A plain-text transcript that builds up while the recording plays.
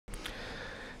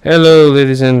Hello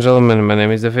ladies and gentlemen, my name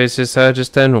is The Faceless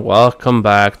Strategist and welcome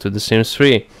back to The Sims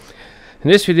 3. In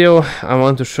this video I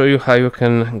want to show you how you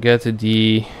can get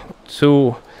the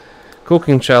two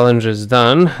cooking challenges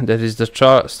done, that is the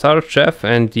Star Chef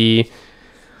and the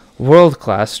World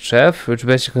Class Chef, which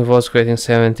basically involves creating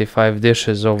 75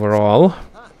 dishes overall.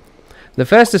 The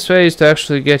fastest way is to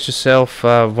actually get yourself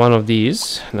one of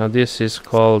these. Now this is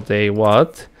called a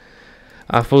what?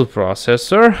 A food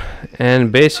processor,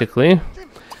 and basically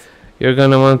you're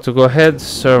gonna want to go ahead,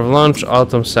 serve lunch,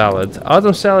 autumn salad.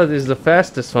 Autumn salad is the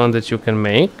fastest one that you can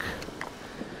make,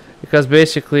 because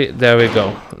basically, there we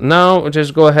go. Now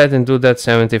just go ahead and do that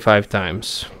 75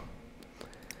 times.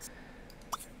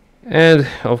 And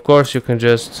of course you can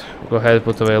just go ahead and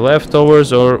put away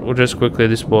leftovers or just quickly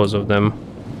dispose of them.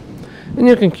 And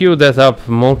you can queue that up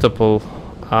multiple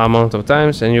amount of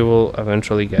times and you will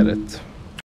eventually get it.